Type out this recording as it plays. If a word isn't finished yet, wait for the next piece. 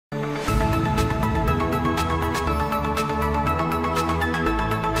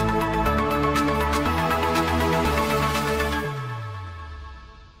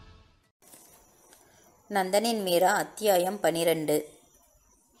நந்தனின் மீரா அத்தியாயம் 12.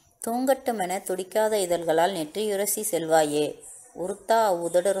 தூங்கட்டுமென துடிக்காத இதழ்களால் நெற்றியுரசி செல்வாயே, உறுத்தா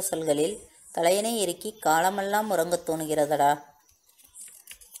உதடுரசல்களில் தலையணை இறுக்கி காலமெல்லாம் உறங்கத் தோணுகிறதடா.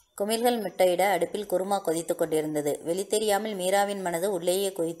 குமிழ்கள் மிட்டையிட அடுப்பில் குருமா கொதித்து கொண்டிருந்தது. வெளி தெரியாமல் மீராவின் மனது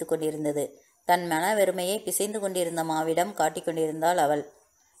உள்ளேயே கொதித்து கொண்டிருந்தது. தன் மன வெறுமையை பிசைந்து கொண்டிருந்த மாவிடம் காட்டிக்கொண்டிருந்தாள் அவள்.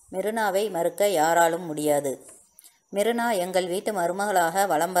 மிருனாவை மறுக்க யாராலும் முடியாது. மிருனா எங்கள் வீட்டு மருமகளாக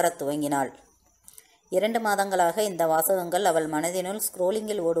வலம் வரத் துவங்கினாள். 2 மாதங்களாக இந்த வாசகங்கள் அவள் மனதினுள்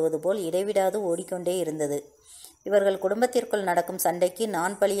ஸ்க்ரோலிங்கில் ஓடுவது போல் இடைவிடாது ஓடிக்கொண்டே இருந்தது. இவர்கள் குடும்பத்திற்குள் நடக்கும் சண்டைக்கு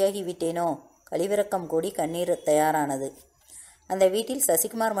நான் பலியாகி விட்டேனோ? கழிவிறக்கம் கூடி கண்ணீர் தயாரானது. அந்த வீட்டில்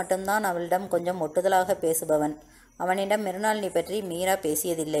சசிகுமார் மட்டும்தான் அவளிடம் கொஞ்சம் ஒட்டுதலாக பேசுபவன். அவனிடம் மிருனாளினி பற்றி மீரா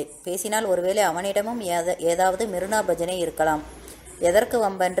பேசியதில்லை. பேசினால் ஒருவேளை அவனிடமும் ஏதாவது மிருனா பஜனை இருக்கலாம். எதற்கு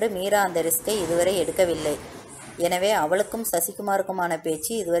வம்பென்று மீரா அந்த ரிஸ்கை இதுவரை எடுக்கவில்லை. எனவே அவளுக்கும் சசிகுமாருக்குமான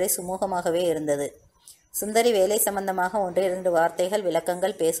பேச்சு இதுவரை சுமூகமாகவே இருந்தது. சுந்தரி வேலை சம்பந்தமாக 1-2 வார்த்தைகள்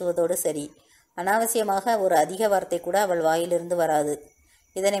விளக்கங்கள் பேசுவதோடு சரி. அனாவசியமாக ஒரு அதிக வார்த்தை கூட அவள் வாயிலிருந்து வராது.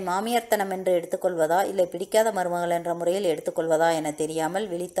 இதனை மாமியார்த்தனம் என்று எடுத்துக்கொள்வதா இல்லை பிடிக்காத மருமகள் என்ற முறையில் எடுத்துக்கொள்வதா என தெரியாமல்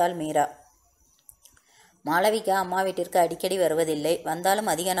விழித்தாள் மீரா. மாளவிகா அம்மா வீட்டிற்கு அடிக்கடி வருவதில்லை.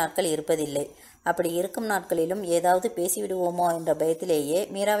 வந்தாலும் அதிக நாட்கள் இருப்பதில்லை. அப்படி இருக்கும் நாட்களிலும் ஏதாவது பேசிவிடுவோமோ என்ற பயத்திலேயே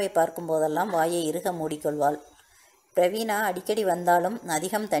மீராவை பார்க்கும் போதெல்லாம் வாயை இறுக மூடிக்கொள்வாள். பிரவீனா அடிக்கடி வந்தாலும்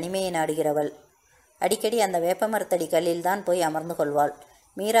அதிகம் தனிமையை நாடுகிறவள். அடிக்கடி அந்த வேப்பமரத்தடி கல்லில்தான் போய் அமர்ந்து கொள்வாள்.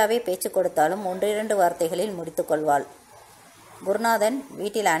 மீராவே பேச்சு கொடுத்தாலும் 1-2 வார்த்தைகளில் முடித்து கொள்வாள். குருநாதன்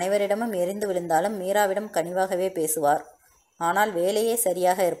வீட்டில் அனைவரிடமும் எரிந்து விழுந்தாலும் மீராவிடம் கனிவாகவே பேசுவார். ஆனால் வேலையே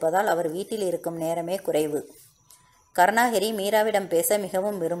சரியாக இருப்பதால் அவர் வீட்டில் இருக்கும் நேரமே குறைவு. கருணாகிரி மீராவிடம் பேச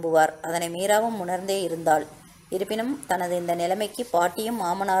மிகவும் விரும்புவார். அதனை மீராவும் உணர்ந்தே இருந்தாள். இருப்பினும் தனது இந்த நிலைமைக்கு பாட்டியும்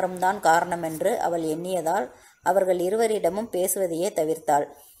மாமனாரும் தான் காரணம் என்று அவள் எண்ணியதால் அவர்கள் இருவரிடமும் பேசுவதையே தவிர்த்தாள்.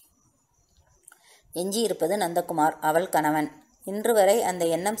 எஞ்சியிருப்பது நந்தகுமார், அவள் கணவன். இன்று வரை அந்த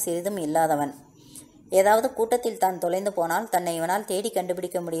எண்ணம் சிறிதும் இல்லாதவன். ஏதாவது கூட்டத்தில் தான் தொலைந்து போனால் தன்னை இவனால் தேடி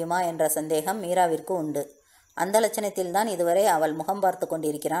கண்டுபிடிக்க முடியுமா என்ற சந்தேகம் மீராவிற்கு உண்டு. அந்த லட்சணத்தில்தான் இதுவரை அவள் முகம் பார்த்து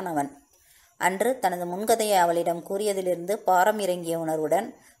கொண்டிருக்கிறான் அவன். அன்று தனது முன்கதையை அவளிடம் கூறியதிலிருந்து பாரம் இறங்கிய உணர்வுடன்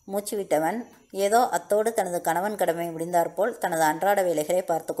மூச்சுவிட்டவன் ஏதோ அத்தோடு தனது கணவன் கடமை முடிந்தாற்போல் தனது அன்றாட வேலைகளை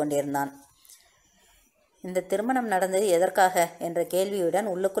பார்த்து கொண்டிருந்தான். இந்த திருமணம் நடந்தது எதற்காக என்ற கேள்வியுடன்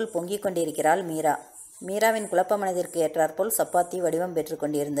உள்ளுக்குள் பொங்கிக் கொண்டிருக்கிறாள் மீரா. மீராவின் குழப்ப மனதிற்கு ஏற்றாற்போல் சப்பாத்தி வடிவம் பெற்று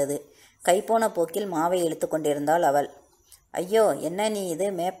கொண்டிருந்தது. கைப்போன போக்கில் மாவை இழுத்து கொண்டிருந்தாள் அவள். ஐயோ, என்ன நீ இது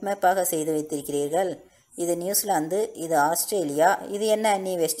மேப்பாக செய்து வைத்திருக்கிறீர்கள்? இது நியூசிலாந்து, இது ஆஸ்திரேலியா, இது என்ன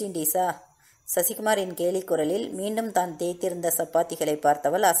நீ வெஸ்ட் இண்டீஸா? சசிகுமாரின் கேலி குரலில் மீண்டும் தான் தேய்த்திருந்த சப்பாத்திகளை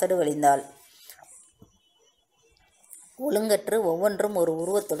பார்த்தவள் அசடு வழிந்தாள். ஒழுங்கற்று ஒவ்வொன்றும் ஒரு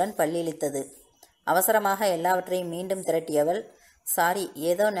உருவத்துடன் பல்லிழித்தது. அவசரமாக எல்லாவற்றையும் மீண்டும் திரட்டியவள், சாரி,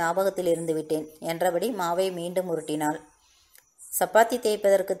 ஏதோ ஞாபகத்தில் இருந்து விட்டேன் என்றபடி மாவை மீண்டும் உருட்டினாள். சப்பாத்தி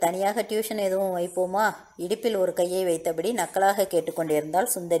தேய்ப்பதற்கு தனியாக டியூஷன் எதுவும் வைப்போமா? இடுப்பில் ஒரு கையை வைத்தபடி நக்கலாக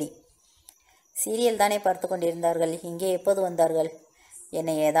கேட்டுக்கொண்டிருந்தாள் சுந்தரி. சீரியல் தானே பார்த்து கொண்டிருந்தார்கள். இங்கே எப்போது வந்தார்கள்?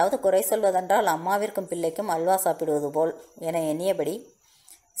 என்னை ஏதாவது குறை சொல்வதென்றால் அம்மாவிற்கும் பிள்ளைக்கும் அல்வா சாப்பிடுவது போல் என எண்ணியபடி,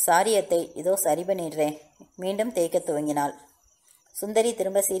 சாரி அத்தை, இதோ சரி பண்ணிடுறேன். மீண்டும் தேய்க்க துவங்கினாள். சுந்தரி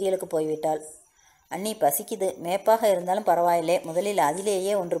திரும்ப சீரியலுக்கு போய்விட்டாள். அண்ணி, பசிக்குது. மேப்பாக இருந்தாலும் பரவாயில்லை, முதலில்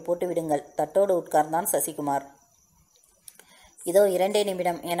அதிலேயே ஒன்று போட்டு விடுங்கள். தட்டோடு உட்கார்ந்தான் சசிகுமார். இதோ 2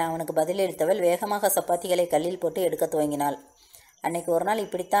 நிமிடம் என அவனுக்கு பதிலளித்தவள் வேகமாக சப்பாத்திகளை கல்லில் போட்டு எடுக்க துவங்கினாள். அன்னைக்கு ஒரு நாள்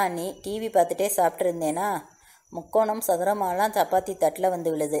இப்படித்தான் அண்ணி, டிவி பார்த்துட்டே சாப்பிட்ருந்தேனா, முக்கோணம் சதுரமாலாம் சப்பாத்தி தட்டில் வந்து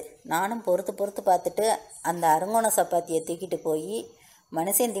விழுது. நானும் பொறுத்து பார்த்துட்டு அந்த அருங்கோண சப்பாத்தியை தூக்கிட்டு போய்,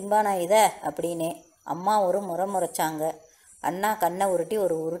 மனுஷன் திம்பானா இதை அப்படின்னே. அம்மா ஒரு முறைச்சாங்க. அண்ணா கண்ணை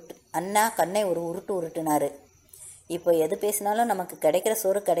ஒரு உருட்டு உருட்டுனாரு. இப்போ எது பேசினாலும் நமக்கு கிடைக்கிற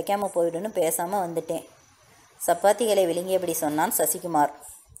சோறு கிடைக்காம போயிடுன்னு பேசாமல் வந்துட்டேன். சப்பாத்திகளை விழுங்கியபடி சொன்னான் சசிகுமார்.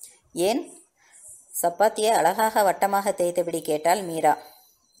 ஏன்? சப்பாத்தியை அழகாக வட்டமாக தேய்த்தபடி கேட்டாள் மீரா.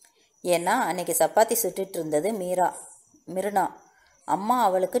 ஏன்னா அன்னைக்கு சப்பாத்தி சுட்டுட்டு இருந்தது மிருனா. அம்மா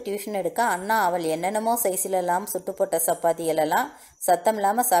அவளுக்கு டியூஷன் எடுக்க, அண்ணா அவள் என்னென்னமோ சைஸிலெல்லாம் சுட்டு போட்ட சப்பாத்திகளெல்லாம் சத்தம்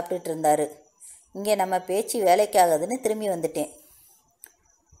இல்லாமல் சாப்பிட்டுட்டு இருந்தாரு. இங்கே நம்ம பேச்சு வேலைக்காகுதுன்னு திரும்பி வந்துட்டேன்.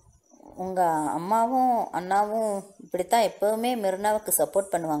 உங்கள் அம்மாவும் அண்ணாவும் இப்படித்தான் எப்போவுமே மிருனாவுக்கு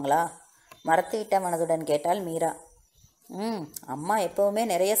சப்போர்ட் பண்ணுவாங்களா? மறத்துவிட்ட மனதுடன் கேட்டாள் மீரா. அம்மா எப்போவுமே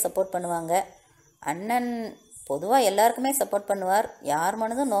நிறைய சப்போர்ட் பண்ணுவாங்க. அண்ணன் பொதுவாக எல்லாருக்குமே சப்போர்ட் பண்ணுவார். யார்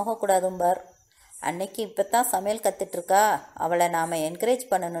மனதும் நோகக்கூடாதும்பார். அன்னைக்கு இப்போத்தான் சமையல் கற்றுட்ருக்கா, அவளை நாம் என்கரேஜ்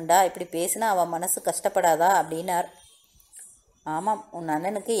பண்ணணுண்டா, இப்படி பேசினா அவள் மனசு கஷ்டப்படாதா அப்படின்னார். ஆமாம், உன்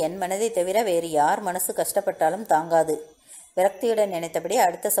அண்ணனுக்கு என் மனதை தவிர வேறு யார் மனசு கஷ்டப்பட்டாலும் தாங்காது. விரக்தியுடன் நினைத்தபடி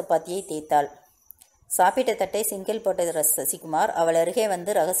அடுத்த சப்பாத்தியை தேய்த்தாள். சாப்பிட்ட தட்டை சிங்கில் போட்ட சசிகுமார் அவள் அருகே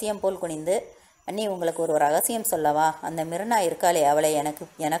வந்து ரகசியம் போல் குனிந்து, அண்ணி, உங்களுக்கு ஒரு ரகசியம் சொல்லவா? அந்த மிருனா இருக்காளே, அவளை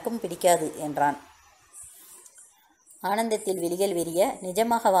எனக்கும் பிடிக்காது என்றான். ஆனந்தத்தில் விழிகள் விரிய,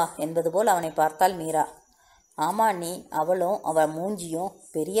 நிஜமாகவா என்பது போல் அவனை பார்த்தாள் மீரா. ஆமா அண்ணி, அவளும் அவள் மூஞ்சியும்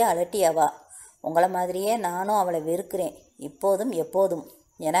பெரிய அலட்டியவா. உங்களை மாதிரியே நானும் அவளை வெறுக்கிறேன், இப்போதும் எப்போதும்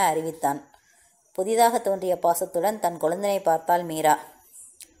என அறிவித்தான். புதிதாக தோன்றிய பாசத்துடன் தன் குழந்தனை பார்த்தாள் மீரா.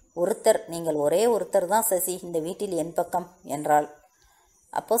 நீங்கள் ஒரே ஒருத்தர் தான் சசி இந்த வீட்டில் என் பக்கம் என்றாள்.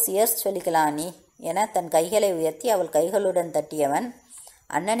 அப்போ சியர்ஸ் சொல்லிக்கலாம் அண்ணி என தன் கைகளை உயர்த்தி அவள் கைகளுடன் தட்டியவன்,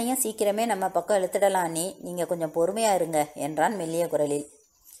 அண்ணனையும் சீக்கிரமே நம்ம பக்கம் இழுத்துடலாம் அண்ணி, நீங்கள் கொஞ்சம் பொறுமையாக இருங்க என்றான் மெல்லிய குரலில்.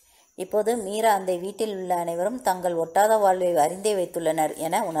 இப்போது மீரா அந்த வீட்டில் உள்ள அனைவரும் தங்கள் ஒட்டாத வாழ்வை அறிந்தே வைத்துள்ளனர்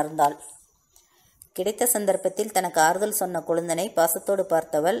என உணர்ந்தாள். கிடைத்த சந்தர்ப்பத்தில் தனக்கு ஆறுதல் சொன்ன குழந்தனை பாசத்தோடு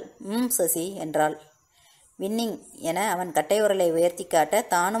பார்த்தவள் சசி என்றாள். வின்னிங் என அவன் கட்டை விரலை உயர்த்தி காட்ட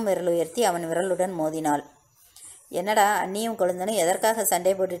தானும் விரல் உயர்த்தி அவன் விரலுடன் மோதினாள். என்னடா அண்ணியும் குழந்தனும் எதற்காக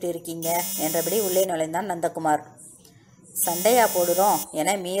சண்டை போட்டுட்டு இருக்கீங்க என்றபடி உள்ளே நுழைந்தான் நந்தகுமார். சண்டையா போடுறோம்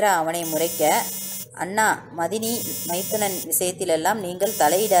என மீரா அவனை முறைக்க, அண்ணா, மதினி மைத்துனன் விஷயத்திலெல்லாம் நீங்கள்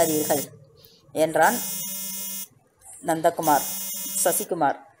தலையிடாதீர்கள் என்றான்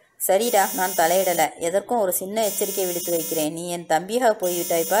சசிகுமார். சரிடா, நான் தலையிடல, எதற்கும் ஒரு சின்ன எச்சரிக்கை விடுத்து வைக்கிறேன், நீ என் தம்பியாக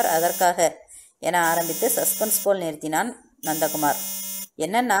போய்விட்டாய் பார், அதற்காக என ஆரம்பித்து சஸ்பென்ஸ் போல் நிறுத்தினான் நந்தகுமார்.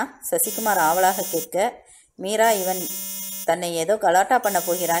 என்னன்னா சசிகுமார் ஆவலாக கேட்க, மீரா இவன் தன்னை ஏதோ கலாட்டா பண்ண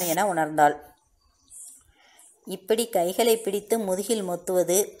போகிறான் என உணர்ந்தாள். இப்படி கைகளை பிடித்து முதுகில்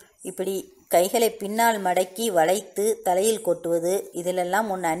மொத்துவது, இப்படி கைகளை பின்னால் மடக்கி வளைத்து தலையில் கொட்டுவது, இதிலெல்லாம்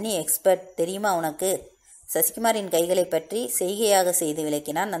உன் அண்ணி எக்ஸ்பர்ட் தெரியுமா உனக்கு? சசிகுமாரின் கைகளை பற்றி செய்கையாக செய்து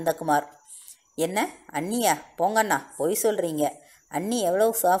விளக்கினான் நந்தகுமார். என்ன அண்ணியா? போங்கண்ணா, பொய் சொல்கிறீங்க. அண்ணி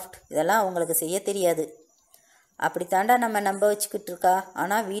எவ்வளவு சாஃப்ட், இதெல்லாம் அவங்களுக்கு செய்ய தெரியாது. அப்படித்தாண்டா நம்ம நம்ப வச்சுக்கிட்டு இருக்கா.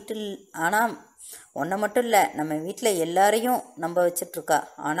 ஆனால் ஒன்றை மட்டும் இல்லை, நம்ம வீட்டில் எல்லாரையும் நம்ப வச்சிட்ருக்கா.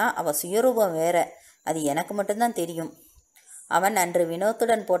 ஆனால் அவள் சுயரூபம் வேற, அது எனக்கு மட்டும்தான் தெரியும். அவன் அன்று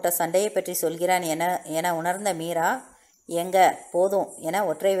வினோத்துடன் போட்ட சண்டையை பற்றி சொல்கிறான் என உணர்ந்த மீரா, எங்க போதும் என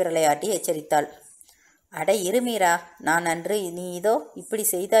ஒற்றை விரலை ஆட்டி எச்சரித்தாள். அட இரு மீரா, நான் அன்று நீ இதோ இப்படி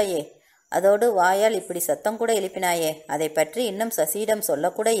செய்தாயே, அதோடு வாயால் இப்படி சத்தம் கூட எழுப்பினாயே, அதை பற்றி இன்னும் சசியிடம்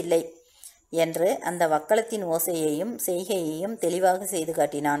சொல்லக்கூட இல்லை என்று அந்த வக்களத்தின் ஓசையையும் செய்கையையும் தெளிவாக செய்து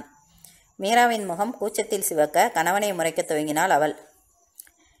காட்டினான். மீராவின் முகம் கூச்சத்தில் சிவக்க கணவனை முறைக்கத் துவங்கினாள் அவள்.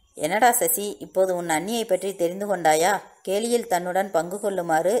 என்னடா சசி, இப்போது உன் அண்ணியை பற்றி தெரிந்து கொண்டாயா? கேலியில் தன்னுடன் பங்கு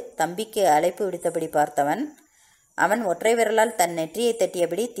கொள்ளுமாறு தம்பிக்கு அழைப்பு விடுத்தபடி பார்த்தவன், அவன் ஒற்றை விரலால் தன் நெற்றியை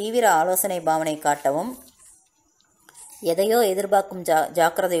தட்டியபடி தீவிர ஆலோசனை பாவனை காட்டவும், எதையோ எதிர்பார்க்கும்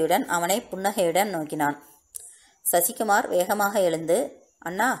ஜாக்கிரதையுடன் அவனை புன்னகையுடன் நோக்கினான். சசிகுமார் வேகமாக எழுந்து,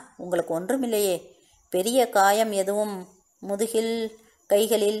 அண்ணா, உங்களுக்கு ஒன்றுமில்லையே, பெரிய காயம் எதுவும் முதுகில்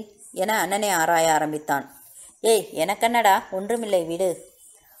கைகளில் என அண்ணனை ஆராய ஆரம்பித்தான். ஏய், எனக்கென்னடா, ஒன்றுமில்லை, விடு.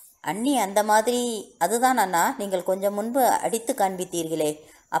 அண்ணி அந்த மாதிரி அதுதான் அண்ணா, நீங்கள் கொஞ்சம் முன்பு அடித்து காண்பித்தீர்களே,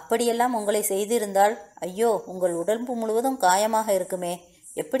 அப்படியெல்லாம் உங்களை செய்திருந்தால், ஐயோ, உங்கள் உடம்பு முழுவதும் காயமாக இருக்குமே.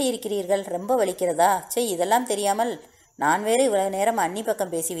 எப்படி இருக்கிறீர்கள்? ரொம்ப வலிக்கிறதா? இதெல்லாம் தெரியாமல் நான் வேறு இவ்வளவு நேரம் அண்ணி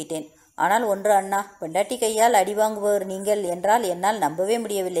பக்கம் பேசிவிட்டேன். ஆனால் ஒன்று அண்ணா, பெண்டாட்டி கையால் அடி வாங்குபவர் நீங்கள் என்றால் என்னால் நம்பவே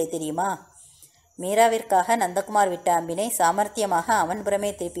முடியவில்லை தெரியுமா? மீராவிற்காக நந்தகுமார் விட்ட அம்பினை சாமர்த்தியமாக அவன்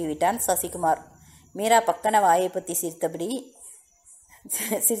புறமே திருப்பிவிட்டான் சசிகுமார். மீரா பக்கன வாயை பற்றி சிரித்தபடி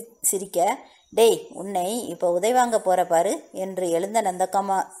சிரிக்க, டேய், உன்னை இப்போ உதைவாங்க போற பாரு என்று எழுந்த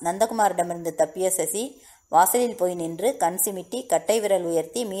நந்தகுமாரிடமிருந்து தப்பிய சசி வாசலில் போய் நின்று கண் சிமிட்டி கட்டை விரல்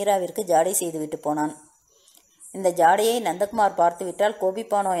உயர்த்தி மீராவிற்கு ஜாடை செய்துவிட்டு போனான். இந்த ஜாடையை நந்தகுமார் பார்த்துவிட்டால்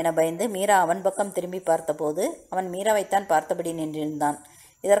கோபிப்பானோ என பயந்து மீரா அவன் பக்கம் திரும்பி பார்த்தபோது அவன் மீராவைத்தான் பார்த்தபடி நின்றிருந்தான்.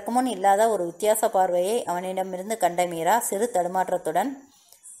 இதற்கு முன் இல்லாத ஒரு வித்தியாச பார்வையை அவனிடமிருந்து கண்ட மீரா சிறு தடுமாற்றத்துடன்,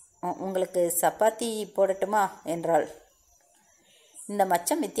 உங்களுக்கு சப்பாத்தி போடட்டுமா என்றாள். இந்த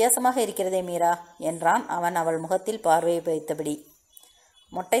மச்சம் வித்தியாசமாக இருக்கிறதே மீரா என்றான் அவன் அவள் முகத்தில் பார்வையை வைத்தபடி.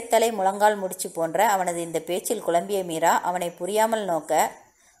 மொட்டைத்தலை முழங்கால் முடிச்சு போன்ற அவனது இந்த பேச்சில் குழம்பிய மீரா அவனை புரியாமல் நோக்க,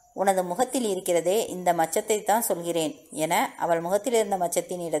 உனது முகத்தில் இருக்கிறதே இந்த மச்சத்தை தான் சொல்கிறேன் என அவள் முகத்தில் இருந்த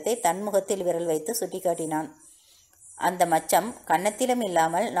மச்சத்தின் இடத்தை தன் முகத்தில் விரல் வைத்து சுட்டிக்காட்டினான். அந்த மச்சம் கன்னத்திலும்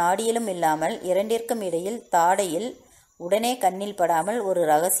இல்லாமல் நாடியிலும் இல்லாமல் இரண்டிற்கும் இடையில் தாடையில் உடனே கண்ணில் படாமல் ஒரு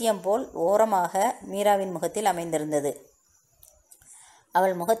ரகசியம் போல் ஓரமாக மீராவின் முகத்தில் அமைந்திருந்தது.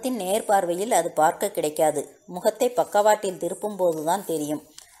 அவள் முகத்தின் நேர்பார்வையில் அது பார்க்க கிடைக்காது. முகத்தை பக்கவாட்டில் திருப்பும் போதுதான் தெரியும்.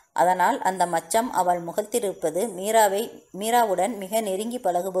 அதனால் அந்த மச்சம் அவள் முகத்தில் இருப்பது மீராவுடன் மிக நெருங்கி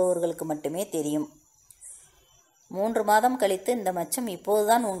பழகுபவர்களுக்கு மட்டுமே தெரியும். 3 மாதம் கழித்து இந்த மச்சம்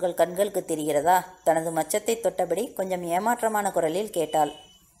இப்போதுதான் உங்கள் கண்களுக்கு தெரிகிறதா? தனது மச்சத்தை தொட்டபடி கொஞ்சம் ஏமாற்றமான குரலில் கேட்டாள்.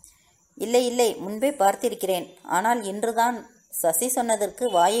 இல்லை இல்லை, முன்பே பார்த்திருக்கிறேன். ஆனால் இன்றுதான் சசி சொன்னதற்கு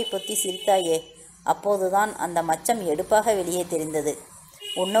வாயை பொத்தி சிரித்தாயே, அப்போதுதான் அந்த மச்சம் எடுப்பாக வெளியே தெரிந்தது.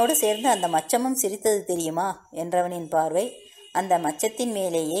 உன்னோடு சேர்ந்து அந்த மச்சமும் சிரித்தது தெரியுமா என்றவனின் பார்வை அந்த மச்சத்தின்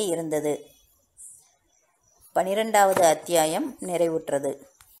மேலேயே இருந்தது. 12வது அத்தியாயம் நிறைவுற்றது.